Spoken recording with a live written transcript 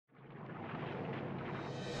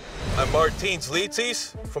I'm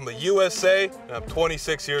Licis from the USA, and I'm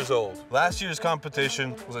 26 years old. Last year's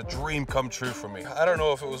competition was a dream come true for me. I don't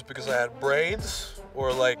know if it was because I had braids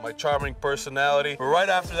or like my charming personality, but right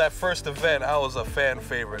after that first event, I was a fan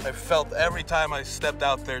favorite. I felt every time I stepped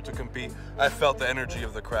out there to compete, I felt the energy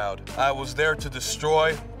of the crowd. I was there to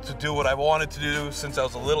destroy, to do what I wanted to do since I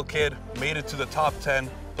was a little kid, made it to the top 10,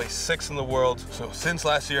 placed 6th in the world. So since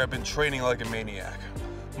last year, I've been training like a maniac.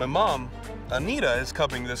 My mom, Anita, is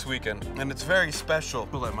coming this weekend, and it's very special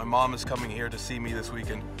that my mom is coming here to see me this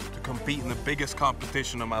weekend to compete in the biggest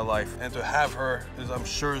competition of my life. And to have her, I'm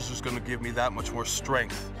sure, is just going to give me that much more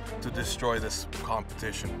strength to destroy this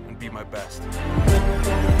competition and be my best.